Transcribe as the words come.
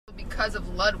because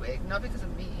of Ludwig, not because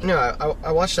of me. No,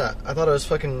 I watched that. I thought it was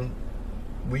fucking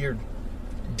weird.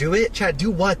 Do it, Chad.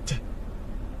 Do what?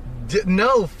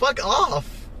 No, fuck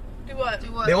off. Do what?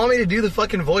 Do what? They want me to do the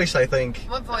fucking voice, I think.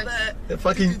 What voice? The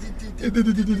fucking...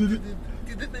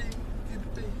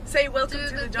 Say welcome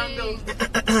to the jungle.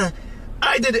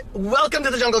 I did it. Welcome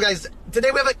to the jungle, guys. Today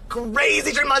we have a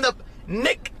crazy dream lined up.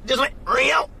 Nick just went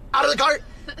out of the car.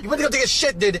 He went to go take a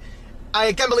shit, dude.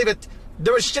 I can't believe it.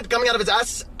 There was shit coming out of his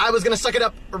ass. I was gonna suck it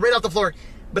up right off the floor.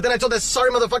 But then I told this sorry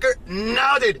motherfucker,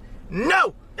 no, dude.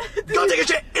 No! Go take a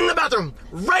shit in the bathroom.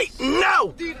 Right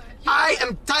now! Dude, I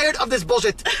am tired of this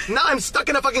bullshit. Now I'm stuck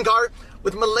in a fucking car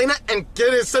with Melena and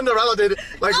Kitty Cinderella, dude.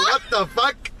 Like, what the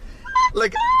fuck?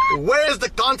 Like, where is the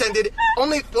content, dude?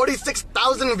 Only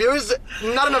 46,000 viewers?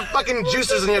 Not enough fucking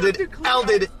juicers in here, dude. L,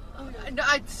 dude. No,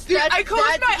 I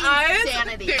closed my eyes.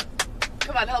 Insanity. Dude,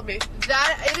 come on, help me.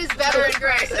 It is better in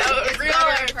person.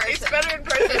 It's better in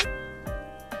person.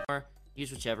 Or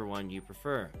use whichever one you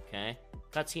prefer, okay?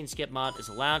 Cutscene skip mod is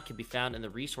allowed, can be found in the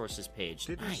resources page.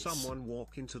 Didn't someone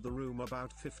walk into the room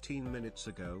about 15 minutes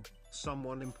ago?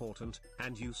 Someone important,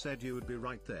 and you said you would be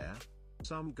right there?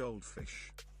 Some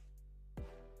goldfish.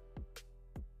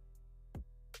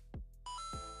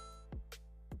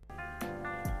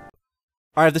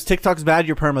 Alright, this TikTok's bad,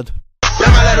 you're permed.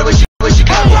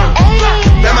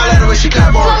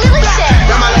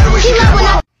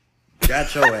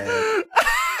 Got your ass.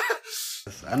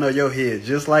 I know your head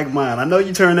just like mine. I know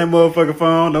you turn that motherfucker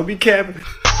phone. Don't be capping.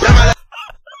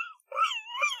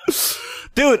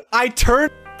 Dude, I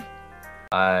turned.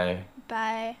 Bye.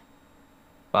 Bye.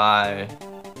 Bye.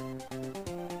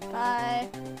 Bye.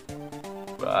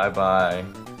 Bye bye.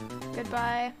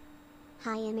 Goodbye.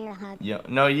 Hi, Amir. Hug.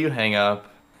 No, you hang up.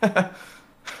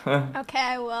 Okay,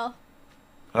 I will.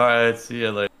 Alright, see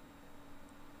you later.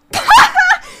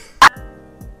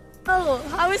 Oh,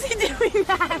 how is he doing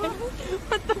that?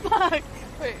 What the fuck?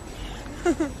 Wait.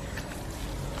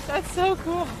 That's so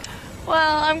cool.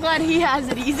 Well, I'm glad he has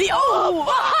it easy. Oh!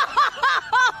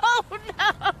 Oh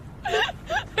no!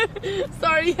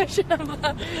 Sorry, I should have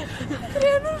laughed.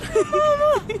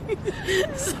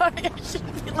 Sorry, I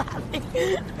shouldn't be laughing.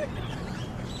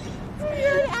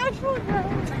 You're an actual girl.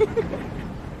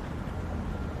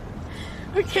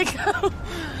 Okay, go.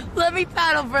 Let me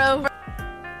paddle, bro.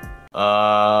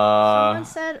 Someone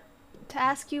said to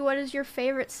ask you what is your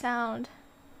favorite sound.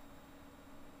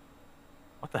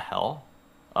 What the hell?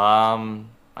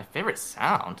 My favorite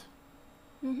sound?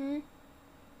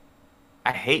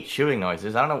 I hate chewing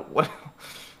noises. I don't know what...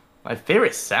 My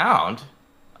favorite sound?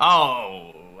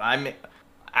 Oh, I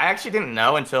actually didn't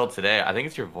know until today. I think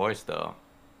it's your voice, though.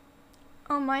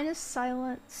 Oh, mine is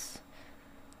silence.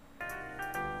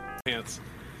 Pants.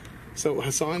 So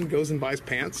Hassan goes and buys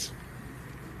pants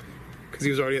because he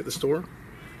was already at the store.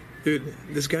 Dude,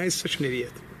 this guy is such an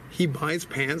idiot. He buys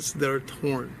pants that are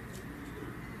torn.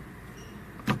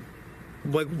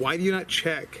 Like, why do you not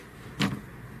check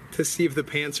to see if the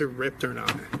pants are ripped or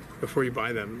not before you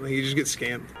buy them? Like, you just get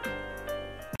scammed.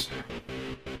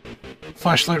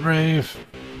 Flashlight rave.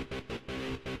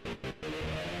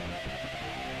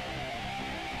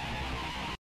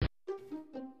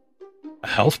 A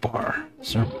health bar.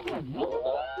 Is there...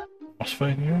 What's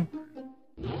fighting you?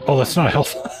 Oh, that's not a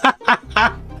health. I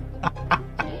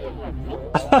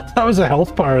thought that was a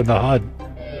health bar in the HUD.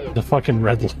 The fucking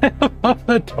red lamp on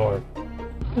the door.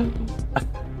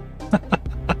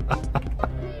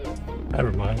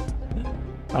 Never mind.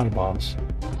 Not a boss.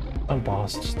 Not a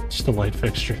boss. Just a light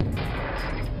fixture.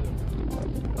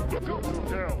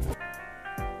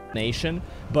 Nation,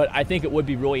 but I think it would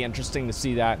be really interesting to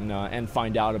see that and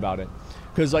find out about it.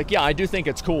 Because, like, yeah, I do think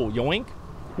it's cool. Yoink?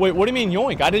 Wait, what do you mean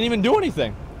yoink? I didn't even do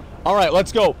anything. All right,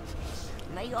 let's go.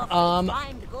 All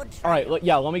right,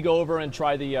 yeah, let me go over and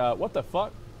try the, what the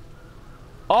fuck?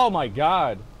 Oh my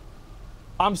god.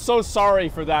 I'm so sorry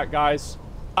for that, guys.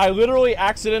 I literally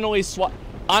accidentally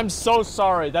I'm so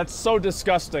sorry. That's so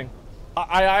disgusting.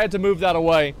 I had to move that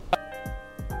away.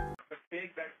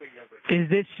 Is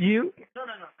this you?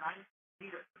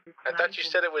 I thought you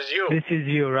said it was you. This is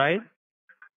you, right?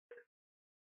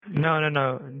 No.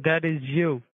 That is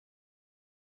you.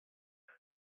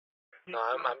 No,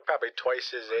 I'm probably twice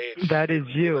his age. That is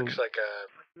you. He looks like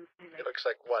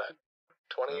what,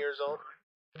 20 years old?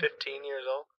 15 years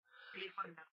old?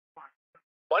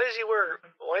 Why does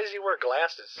he wear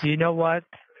glasses? Do you know what?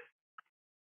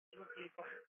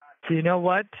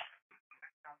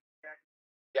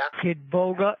 Yeah. Kid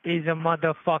Boga is a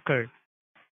motherfucker.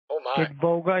 Oh my. Kid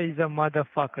Boga is a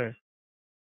motherfucker.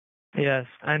 Yes,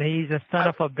 and he's a son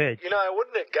of a bitch. You know, I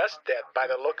wouldn't have guessed that by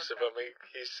the looks of him.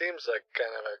 He seems like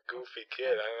kind of a goofy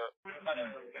kid. I don't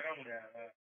know.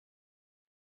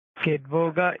 Kid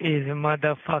Voga is a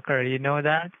motherfucker, you know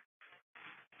that?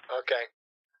 Okay.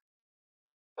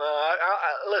 Well,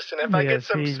 listen, if I get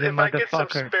some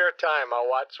spare time, I'll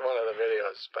watch one of the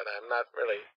videos, but I'm not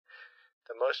really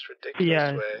the most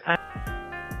ridiculous way.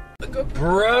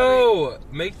 Bro,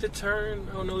 make the turn.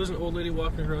 Oh no, there's an old lady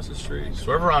walking across the street.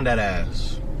 Swerve around that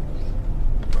ass.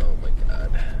 Oh my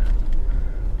god.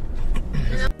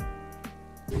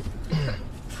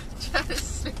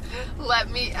 Just let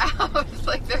me out.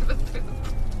 Like they're the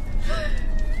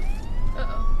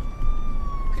Uh-oh.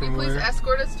 Can you please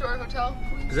escort us to our hotel,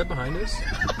 please? Is that behind us?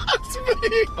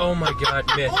 Oh my god,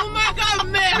 Myth. Oh my god,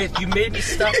 Myth! Myth, you made me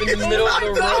stop in the middle of the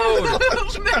road.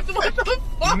 Myth, what the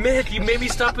fuck? Myth, you made me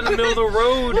stop in the middle of the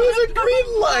road. It was a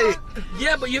green light.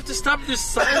 Yeah, but you have to stop at this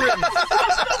siren.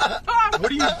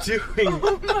 What are you doing?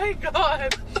 Oh my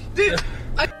god. Dude,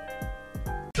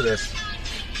 To this.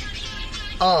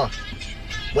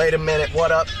 Wait a minute,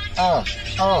 what up?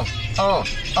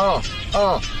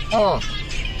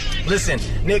 Listen,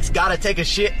 Nick's gotta take a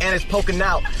shit and it's poking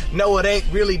out. No, it ain't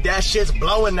really, that shit's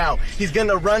blowing out. He's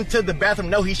gonna run to the bathroom,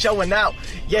 no, he's showing out.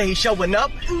 Yeah, he's showing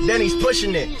up, then he's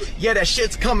pushing it. Yeah, that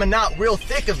shit's coming out real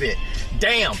thick of it.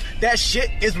 Damn, that shit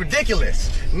is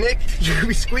ridiculous. Nick, you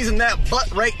be squeezing that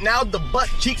butt right now. The butt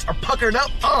cheeks are puckered up,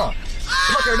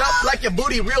 puckered up like your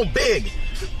booty real big.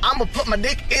 I'ma put my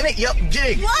dick in it, yup,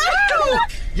 jig.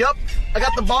 Yup, I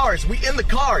got the bars, we in the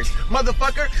cars.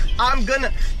 Motherfucker, I'm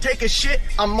gonna take a shit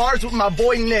on Mars with my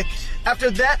boy Nick.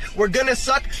 After that, we're gonna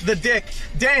suck the dick.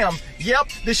 Damn, yep,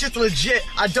 this shit's legit.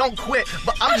 I don't quit,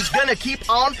 but I'm just gonna keep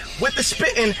on with the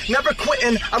spitting, never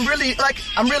quitting. I'm really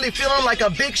feeling like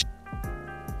a big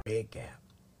gap.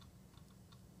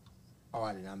 Oh,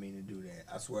 I did not mean to do that.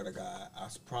 I swear to God. I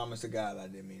promise to God I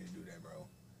didn't mean to do that, bro.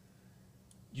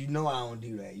 You know I don't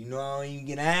do that. You know I don't even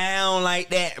get down like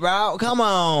that, bro. Come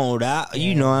on, dog.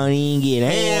 You know I don't even get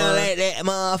down like that,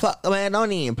 motherfucker, man.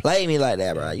 Don't even play me like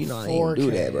that, bro. You know I don't even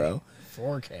do that, bro.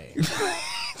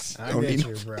 4K. I get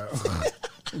you, bro.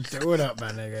 Do it up,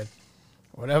 my nigga.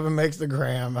 Whatever makes the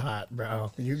gram hot,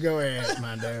 bro. You go ahead,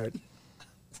 my dude.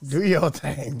 Do your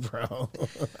thing, bro.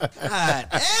 God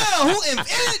damn, who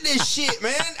invented this shit,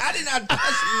 man? I did not touch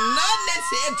nothing that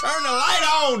said turn the light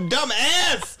on, dumb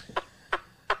ass.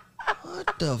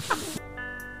 What the f?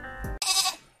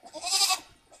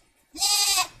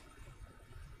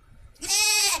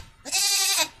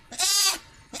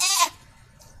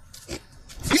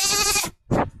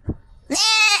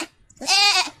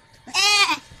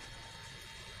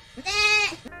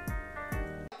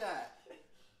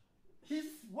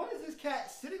 What is this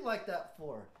cat sitting like that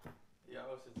for? Yeah,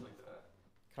 I was just like that.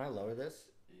 Can I lower this?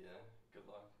 Yeah, good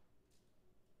luck.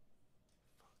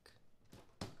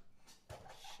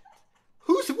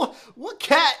 What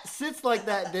cat sits like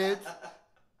that, dude?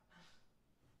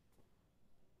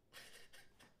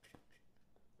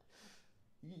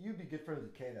 You'd be good friends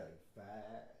with Kato.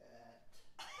 Fat.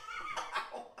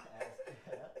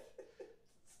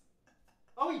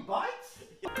 Oh, he bites?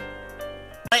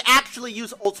 I actually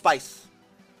use Old Spice.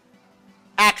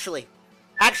 Actually,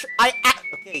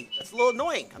 okay, that's a little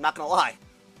annoying. I'm not gonna lie.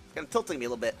 It's kind of tilting me a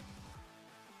little bit.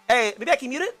 Hey, maybe I can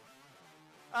mute it?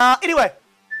 Anyway,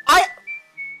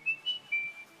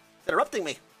 it's interrupting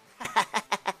me.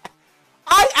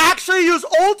 I actually use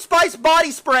Old Spice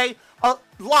body spray a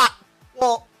lot.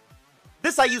 Well,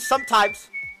 this I use sometimes,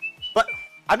 but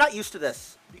I'm not used to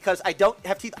this because I don't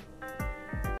have teeth.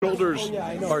 Shoulders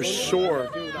are sore.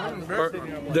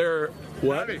 They're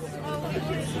what?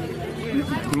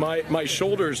 My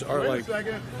shoulders are like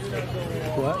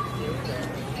what?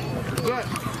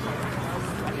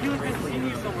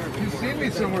 You've seen me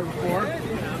somewhere before.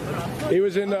 He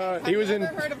was in I've never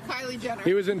heard of Kylie Jenner.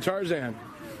 He was in Tarzan.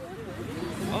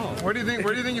 Oh, where do you think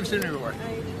you've seen me before?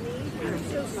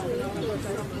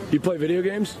 You play video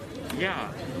games?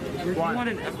 Yeah. Why? Want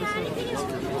an episode?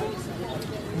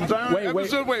 Was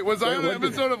I on an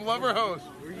episode of Lover Host?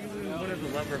 Were you in one of the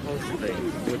Lover Host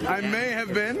things? I may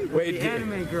have been. Wait, the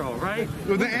anime girl, right?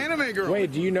 With the anime girl.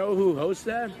 Wait, do you know who hosts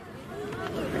that?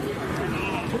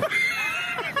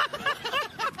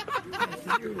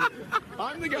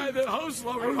 I'm the guy that hosts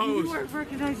Lover Host.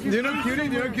 Do you know Cutie?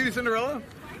 Do you know Cutie Cinderella?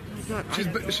 She's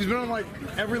been on like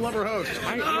every Lover Host.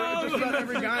 Just about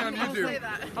every guy on YouTube.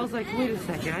 I was like, wait a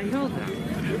second, I know that.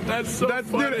 That's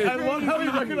funny. Dude, I love how he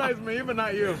recognized me, but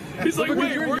not you. He's like,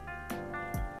 wait.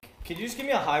 Could you just give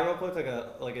me a high real quick, like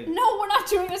a? No, we're not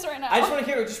doing this right now. I just want to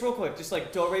hear it just real quick, just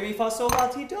like do re mi fa sol la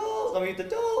ti do. Let me hit the do.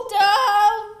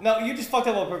 Do. No, you just fucked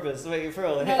up on purpose. Wait, for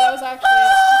real. No, that was actually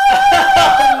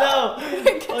it. No.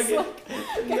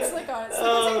 Get slick on it.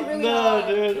 Oh, really no, hard.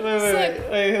 dude.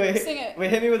 Wait. Sing it. Wait,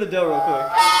 hit me with a dough real quick.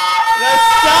 No,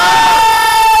 stop!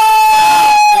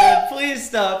 Dude, please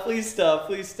stop,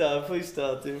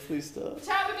 dude, please stop.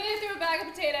 Chad, we made it through a bag of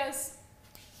potatoes.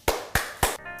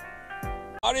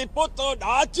 Harry Potter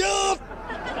đã chết.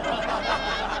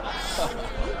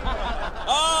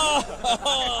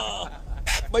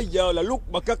 Bây giờ là lúc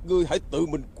mà các ngươi hãy tự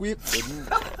mình quyết định.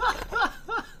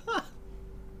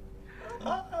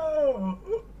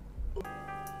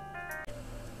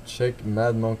 Check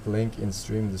Mad Monk link in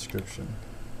stream description.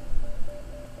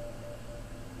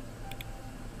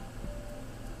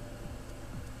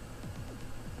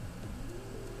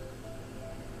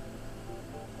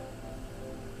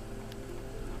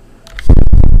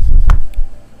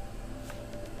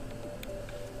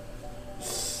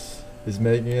 He's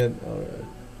making it? Alright.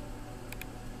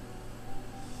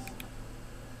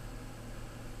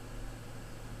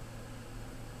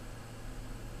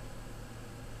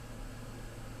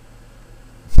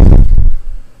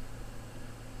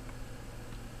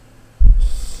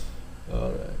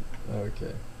 Alright,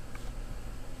 okay.